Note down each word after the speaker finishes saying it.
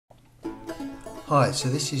Hi, so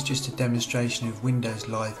this is just a demonstration of Windows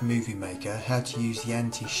Live Movie Maker, how to use the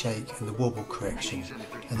anti-shake and the wobble correction,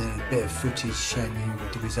 and then a bit of footage showing you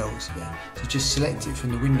the results of it. So just select it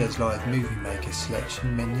from the Windows Live Movie Maker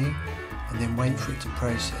selection menu and then wait for it to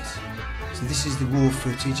process. So this is the raw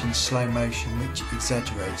footage in slow motion which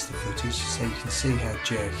exaggerates the footage so you can see how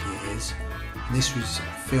jerky it is. And this was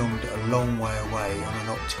filmed a long way away on an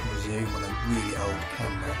optical zoom on a really old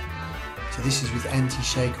camera. So this is with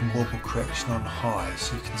anti-shake and wobble correction on high,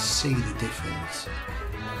 so you can see the difference.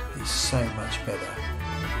 It's so much better.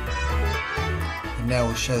 And now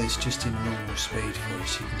we'll show this just in normal speed for you,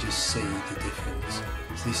 so you can just see the difference.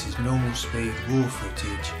 So this is normal speed, raw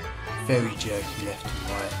footage, very jerky left and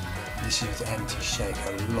right. And this is with anti-shake,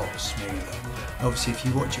 a lot smoother. Obviously if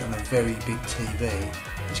you watch it on a very big TV,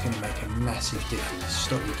 it's going to make a massive difference,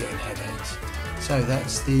 stop you getting headaches. So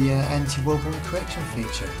that's the anti-wobble correction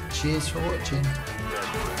feature. Cheers for watching.